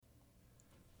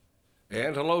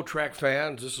And hello, track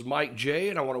fans. This is Mike J,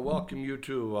 and I want to welcome you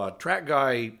to Track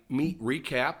Guy Meet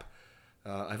Recap.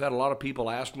 I've had a lot of people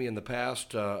ask me in the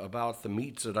past about the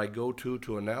meets that I go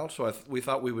to announce, so we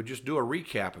thought we would just do a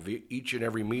recap of each and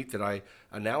every meet that I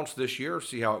announced this year,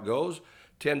 see how it goes.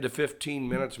 10 to 15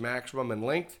 minutes maximum in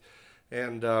length.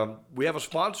 And we have a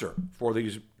sponsor for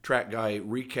these Track Guy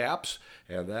recaps,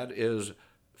 and that is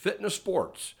Fitness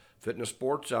Sports. Fitness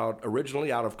Sports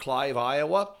originally out of Clive,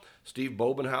 Iowa. Steve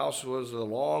Bobenhouse was the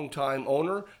longtime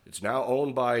owner. It's now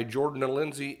owned by Jordan and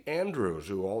Lindsay Andrews,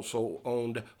 who also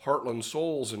owned Heartland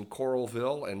Souls in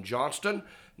Coralville and Johnston.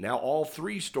 Now all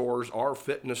three stores are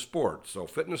Fitness Sports. So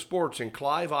Fitness Sports in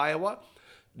Clive, Iowa,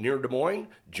 near Des Moines,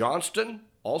 Johnston,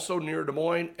 also near Des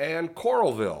Moines, and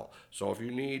Coralville. So if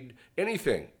you need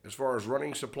anything as far as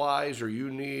running supplies, or you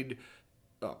need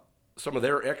some of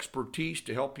their expertise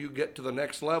to help you get to the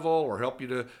next level or help you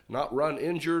to not run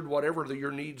injured, whatever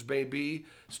your needs may be,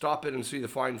 stop in and see the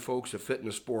fine folks at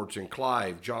Fitness Sports in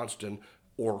Clive, Johnston,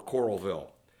 or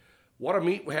Coralville. What a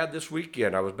meet we had this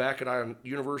weekend. I was back at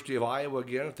University of Iowa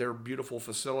again at their beautiful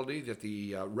facility at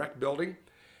the rec building,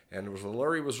 and it was the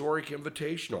Larry Wazorek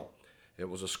Invitational. It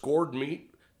was a scored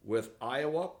meet with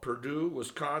Iowa, Purdue,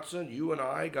 Wisconsin,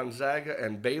 UNI, Gonzaga,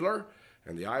 and Baylor.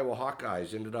 And the Iowa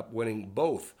Hawkeyes ended up winning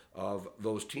both of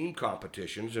those team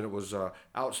competitions, and it was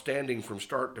outstanding from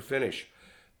start to finish.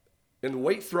 In the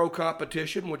weight throw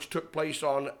competition, which took place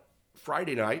on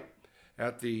Friday night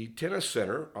at the Tennis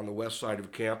Center on the west side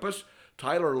of campus,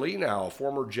 Tyler Lenow,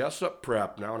 former Jessup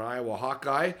Prep, now an Iowa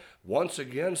Hawkeye, once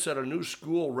again set a new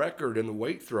school record in the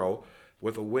weight throw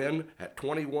with a win at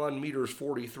 21 meters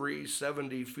 43,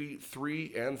 70 feet 3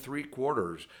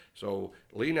 3/4. So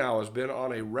Lenow has been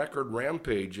on a record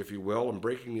rampage, if you will, and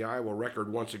breaking the Iowa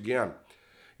record once again.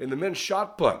 In the men's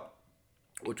shot put,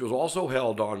 which was also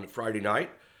held on Friday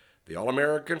night, the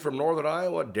All-American from Northern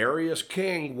Iowa, Darius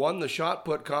King, won the shot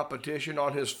put competition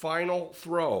on his final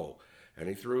throw. And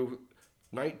he threw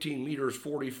 19 meters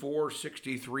 44,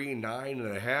 63,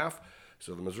 9.5.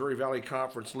 So the Missouri Valley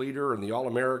Conference leader and the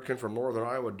All-American from Northern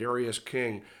Iowa, Darius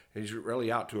King, he's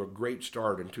really out to a great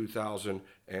start in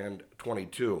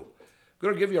 2022. I'm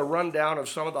going to give you a rundown of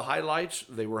some of the highlights.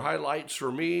 They were highlights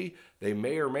for me. They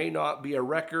may or may not be a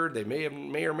record. They may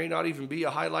or may not even be a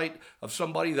highlight of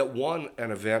somebody that won an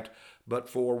event. But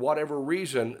for whatever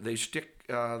reason, they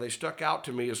stuck out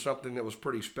to me as something that was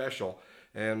pretty special.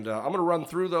 And I'm going to run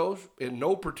through those in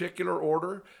no particular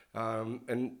order,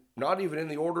 and not even in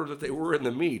the order that they were in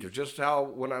the meet. It's just how,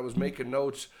 when I was making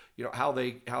notes, how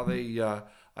they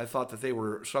I thought that they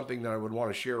were something that I would want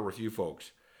to share with you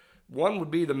folks. One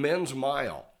would be the men's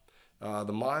mile.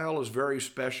 The mile is very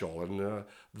special, and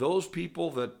those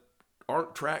people that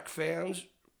aren't track fans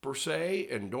per se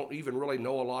and don't even really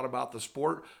know a lot about the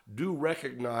sport do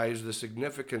recognize the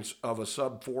significance of a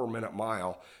sub 4 minute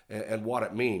mile and what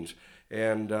it means.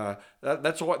 And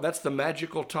that's the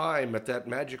magical time at that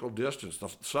magical distance. The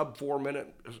sub 4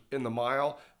 minute in the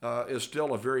mile is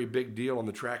still a very big deal in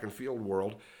the track and field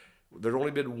world. There'd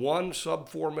only been one sub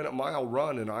 4 minute mile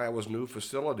run in Iowa's new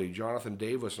facility. Jonathan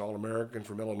Davis, an All-American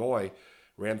from Illinois,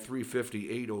 ran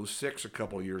 3:50.806 a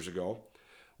couple of years ago.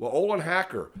 Well, Olin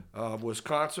Hacker of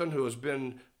Wisconsin, who has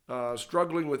been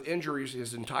struggling with injuries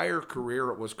his entire career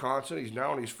at Wisconsin. He's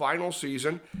now in his final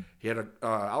season. He had an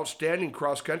outstanding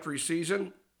cross-country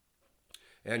season,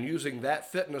 and using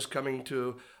that fitness coming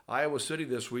to Iowa City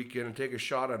this weekend and take a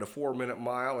shot at a 4 minute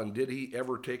mile, and did he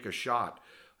ever take a shot?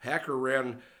 Hacker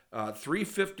ran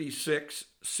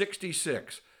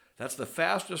 3:56.66. That's the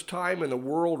fastest time in the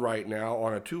world right now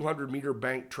on a 200-meter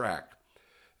bank track.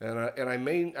 And I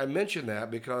mention that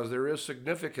because there is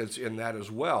significance in that as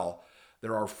well.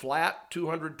 There are flat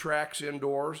 200 tracks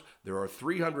indoors. There are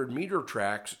 300-meter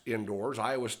tracks indoors.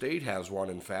 Iowa State has one,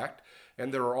 in fact.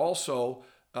 And there are also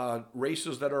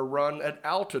races that are run at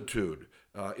altitude,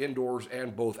 indoors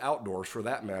and both outdoors, for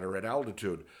that matter, at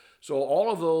altitude. So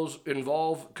all of those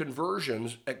involve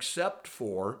conversions, except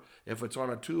for if it's on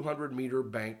a 200-meter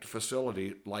banked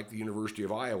facility like the University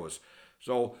of Iowa's.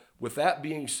 So with that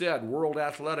being said, World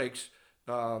Athletics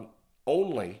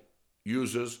only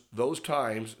uses those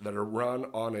times that are run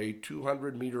on a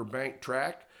 200-meter bank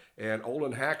track, and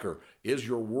Olin Hacker is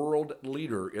your world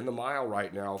leader in the mile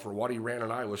right now for what he ran in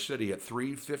Iowa City at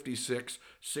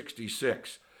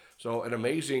 3:56.66. So an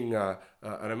amazing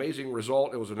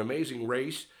result. It was an amazing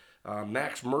race.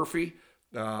 Max Murphy,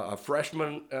 a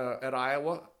freshman at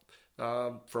Iowa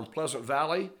from Pleasant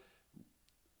Valley,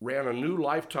 ran a new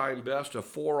lifetime best of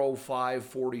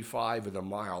 4:05:45 in the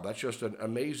mile. That's just an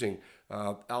amazing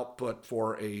output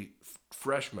for a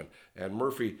freshman. And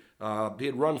Murphy, he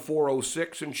had run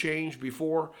 4:06 and change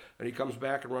before, and he comes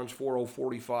back and runs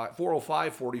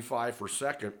 4:05:45 for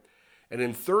second. And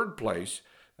in third place,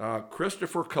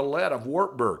 Christopher Collette of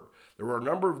Wartburg. There were a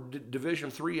number of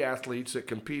Division III athletes that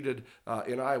competed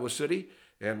in Iowa City,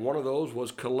 and one of those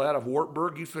was Collette of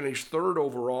Wartburg. He finished third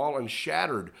overall and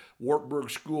shattered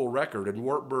Wartburg's school record. And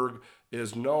Wartburg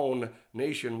is known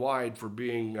nationwide for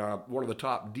being one of the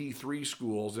top D3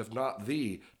 schools, if not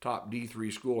the top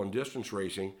D3 school in distance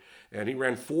racing. And he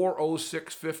ran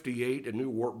 4:06:58, a new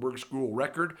Wartburg school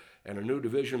record, and a new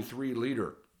Division III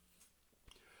leader.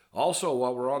 Also,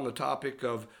 while we're on the topic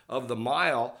of the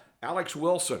mile, Alex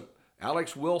Wilson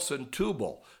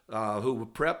Tubal, who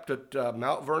prepped at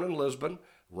Mount Vernon, Lisbon,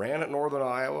 ran at Northern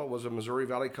Iowa, was a Missouri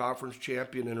Valley Conference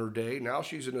champion in her day. Now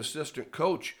she's an assistant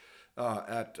coach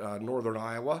at Northern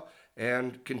Iowa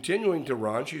and continuing to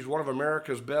run. She's one of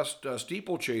America's best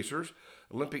steeplechasers,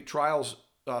 Olympic trials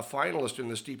finalist in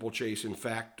the steeplechase, in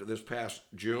fact, this past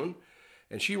June.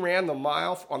 And she ran the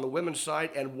mile on the women's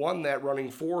side and won that, running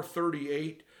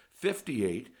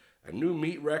 4:38:58. A new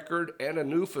meet record and a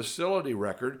new facility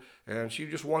record, and she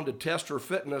just wanted to test her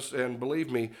fitness, and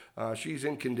believe me, she's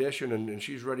in condition and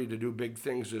she's ready to do big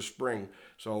things this spring.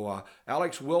 So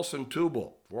Alex Wilson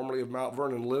Tubal, formerly of Mount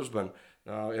Vernon, Lisbon,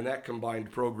 in that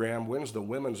combined program, wins the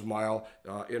women's mile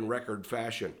in record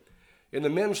fashion. In the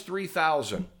men's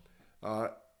 3,000,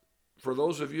 for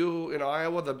those of you in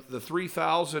Iowa, the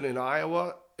 3,000 in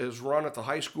Iowa is run at the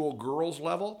high school girls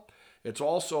level. It's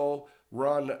also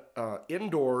run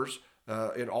indoors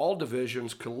in all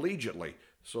divisions collegiately.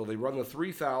 So they run the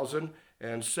 3,000,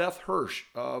 and Seth Hirsch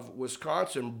of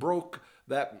Wisconsin broke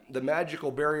the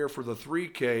magical barrier for the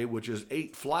 3K, which is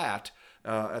 8 flat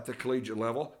at the collegiate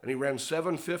level, and he ran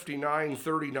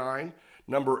 7:59:39,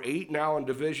 number 8 now in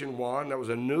Division I. That was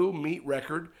a new meet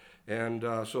record, and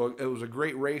so it was a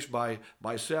great race by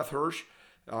Seth Hirsch.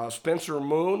 Spencer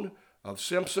Moon of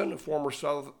Simpson, a former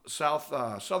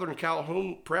Southern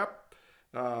Calhoun prep.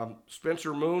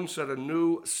 Spencer Moon set a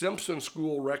new Simpson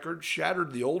school record,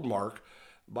 shattered the old mark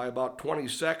by about 20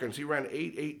 seconds. He ran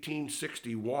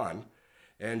 8:18:61.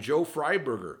 And Joe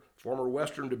Freiberger, former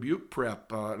Western Dubuque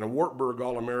prep and a Wartburg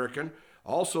All-American,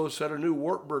 also set a new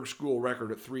Wartburg school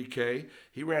record at 3K.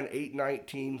 He ran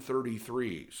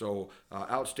 8:19:33. So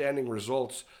outstanding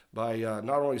results by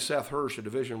not only Seth Hirsch, a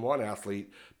Division I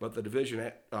athlete, but the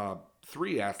Division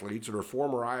III athletes that are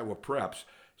former Iowa preps.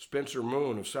 Spencer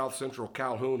Moon of South Central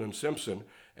Calhoun and Simpson,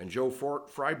 and Joe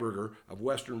Freiberger of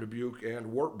Western Dubuque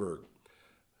and Wartburg.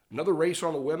 Another race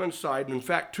on the women's side, and in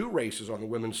fact 2 races on the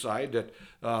women's side that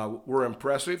were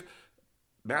impressive.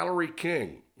 Mallory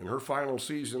King, in her final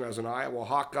season as an Iowa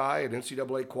Hawkeye, an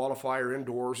NCAA qualifier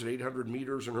indoors at 800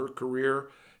 meters in her career.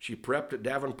 She prepped at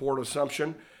Davenport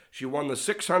Assumption. She won the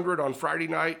 600 on Friday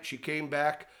night. She came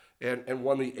back and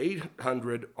won the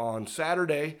 800 on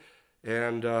Saturday,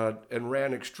 and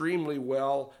ran extremely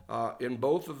well in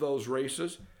both of those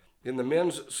races. In the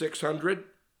men's 600,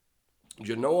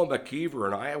 Genoa McKeever,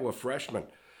 an Iowa freshman.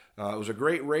 It was a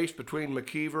great race between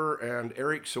McKeever and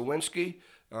Eric Sawinski.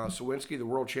 Sawinski, the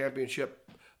world championship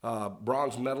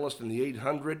bronze medalist in the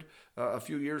 800 a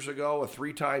few years ago, a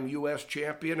 3-time U.S.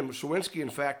 champion. And Sawinski, in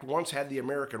fact, once had the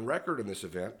American record in this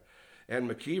event. And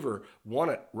McKeever won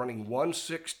it, running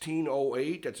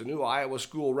 1:16:08. That's a new Iowa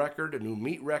school record, a new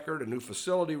meet record, a new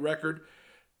facility record.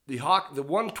 The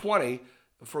 1:20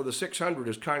 for the 600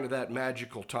 is kind of that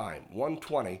magical time.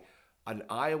 1:20, and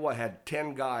Iowa had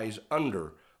 10 guys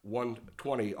under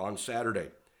 1:20 on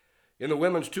Saturday. In the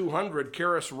women's 200,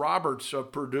 Karis Roberts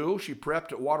of Purdue, she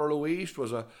prepped at Waterloo East,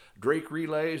 was a Drake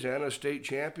Relays and a state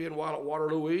champion while at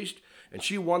Waterloo East, and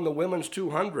she won the women's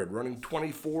 200, running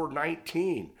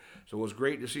 24:19. So it was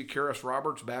great to see Karis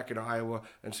Roberts back in Iowa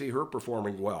and see her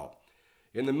performing well.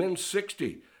 In the men's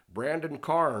 60, Brandon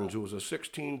Carnes, who was a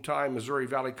 16-time Missouri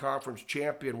Valley Conference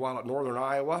champion while at Northern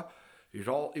Iowa, he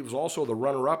was also the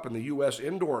runner-up in the U.S.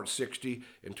 Indoor at 60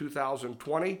 in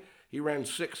 2020. He ran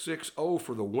 6:60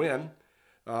 for the win.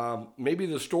 Maybe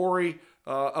the story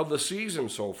of the season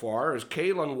so far is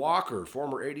Kalen Walker,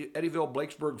 former Eddyville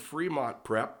Blakesburg Fremont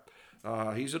prep.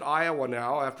 He's at Iowa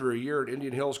now after a year at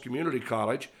Indian Hills Community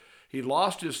College. He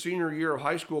lost his senior year of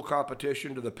high school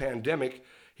competition to the pandemic.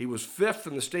 He was 5th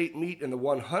in the state meet in the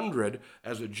 100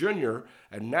 as a junior,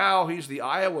 and now he's the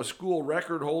Iowa school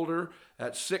record holder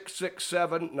at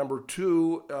 6:67, number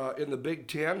 2 in the Big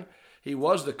Ten. He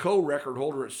was the co-record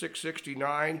holder at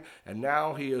 6:69, and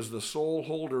now he is the sole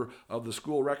holder of the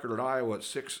school record at Iowa at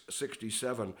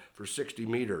 6:67 for 60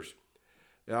 meters.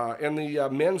 In the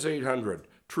men's 800,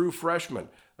 true freshman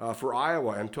for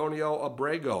Iowa, Antonio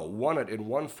Abrego won it in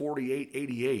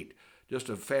 1:48.88. Just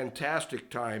a fantastic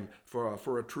time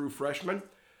for a true freshman.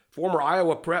 Former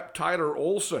Iowa Prep Tyler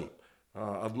Olson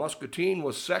of Muscatine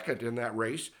was second in that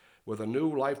race with a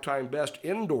new lifetime best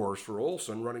indoors for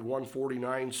Olson, running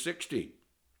 1:49.60.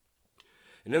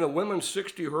 And in the women's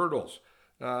 60 hurdles,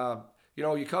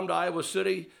 you come to Iowa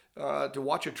City to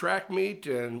watch a track meet,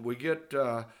 and we get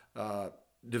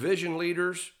division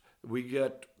leaders, we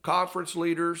get conference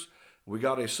leaders, we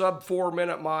got a sub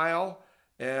 4-minute mile,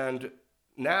 and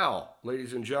now,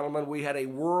 ladies and gentlemen, we had a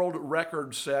world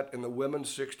record set in the women's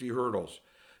 60 hurdles.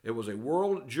 It was a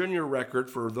world junior record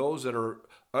for those that are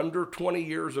under 20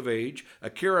 years of age.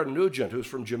 Akira Nugent, who's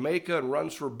from Jamaica and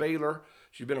runs for Baylor.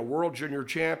 She's been a world junior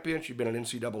champion. She's been an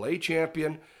NCAA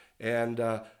champion. And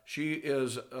she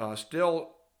is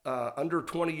still under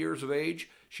 20 years of age.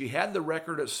 She had the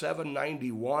record at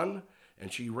 7:91,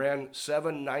 and she ran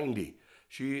 7:90.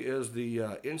 She is the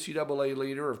NCAA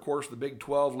leader, of course, the Big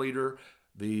 12 leader,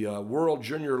 the world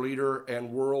junior leader,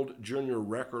 and world junior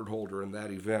record holder in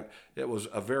that event. It was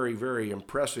a very, very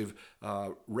impressive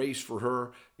race for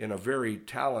her in a very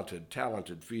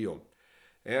talented field.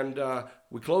 And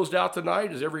we closed out the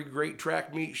night, as every great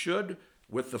track meet should,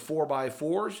 with the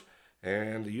 4x4s.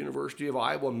 And the University of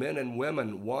Iowa men and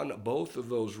women won both of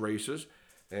those races.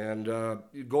 And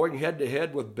going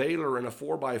head-to-head with Baylor in a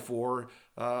 4x4,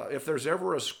 if there's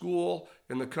ever a school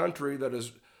in the country that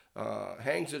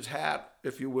hangs its hat,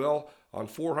 if you will, on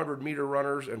 400-meter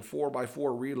runners and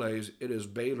 4x4 relays, it is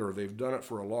Baylor. They've done it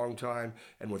for a long time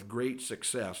and with great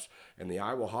success. And the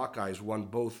Iowa Hawkeyes won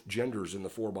both genders in the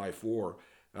 4x4.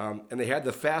 And they had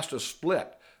the fastest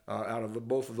split out of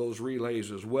both of those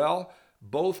relays as well,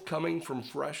 both coming from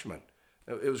freshmen.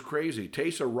 It was crazy.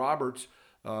 Taysa Roberts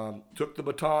took the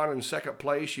baton in second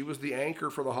place. She was the anchor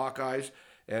for the Hawkeyes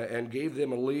and gave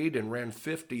them a lead and ran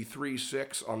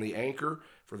 53.6 on the anchor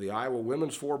for the Iowa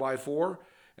women's 4x4.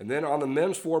 And then on the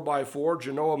men's 4x4,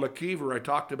 Genoa McKeever, I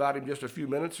talked about him just a few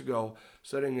minutes ago,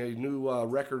 setting a new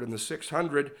record in the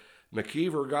 600.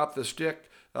 McKeever got the stick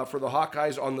for the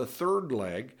Hawkeyes on the third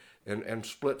leg and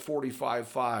split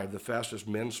 45.5, the fastest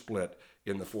men's split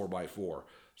in the 4x4.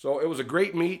 So it was a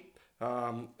great meet.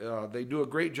 They do a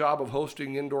great job of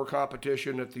hosting indoor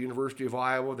competition at the University of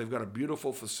Iowa. They've got a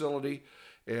beautiful facility,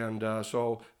 and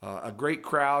so a great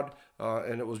crowd,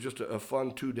 and it was just a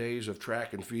fun 2 days of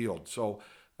track and field. So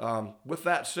with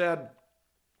that said,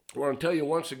 I want to tell you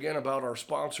once again about our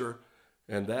sponsor,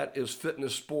 and that is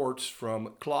Fitness Sports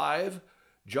from Clive,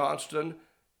 Johnston,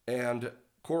 and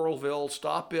Coralville.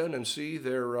 Stop in and see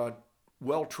their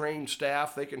well-trained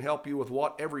staff. They can help you with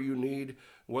whatever you need,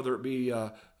 whether it be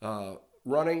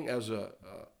running as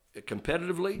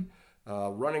competitively,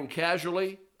 running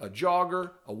casually, a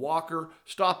jogger, a walker.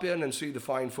 Stop in and see the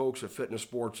fine folks at Fitness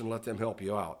Sports and let them help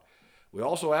you out. We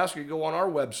also ask you to go on our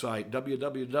website,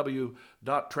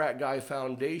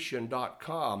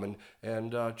 www.trackguyfoundation.com,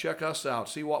 and check us out,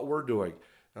 see what we're doing.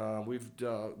 We've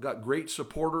got great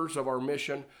supporters of our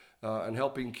mission and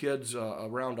helping kids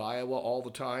around Iowa all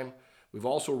the time. We've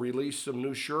also released some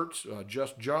new shirts,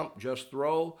 Just Jump, Just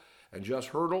Throw, and Just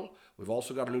Hurdle. We've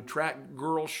also got a new Track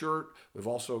Girl shirt. We've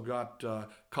also got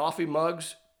coffee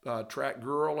mugs, Track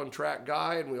Girl and Track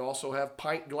Guy, and we also have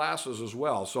pint glasses as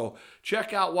well. So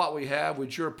check out what we have.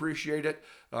 We'd sure appreciate it.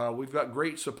 We've got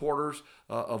great supporters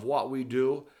of what we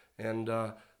do. And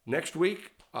next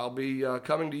week, I'll be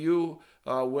coming to you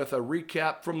with a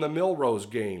recap from the Millrose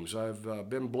games. I've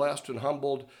been blessed and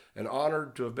humbled and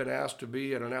honored to have been asked to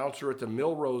be an announcer at the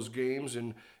Millrose games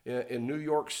in New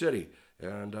York City.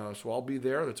 And so I'll be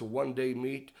there. It's a one-day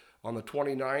meet on the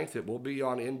 29th. It will be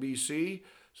on NBC.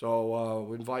 So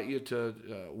we invite you to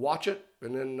watch it.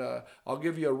 And then I'll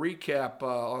give you a recap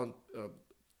on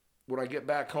when I get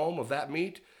back home of that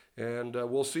meet. And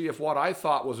we'll see if what I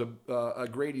thought was a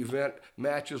great event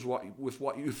matches with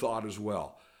what you thought as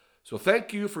well. So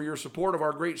thank you for your support of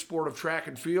our great sport of track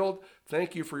and field.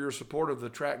 Thank you for your support of the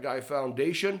Track Guy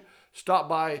Foundation. Stop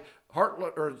by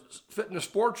Heartland, or Fitness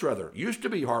Sports rather, used to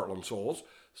be Heartland Souls.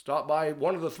 Stop by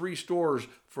one of the 3 stores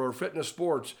for Fitness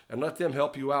Sports and let them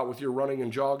help you out with your running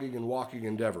and jogging and walking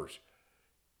endeavors.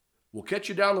 We'll catch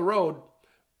you down the road.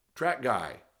 Track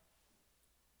Guy.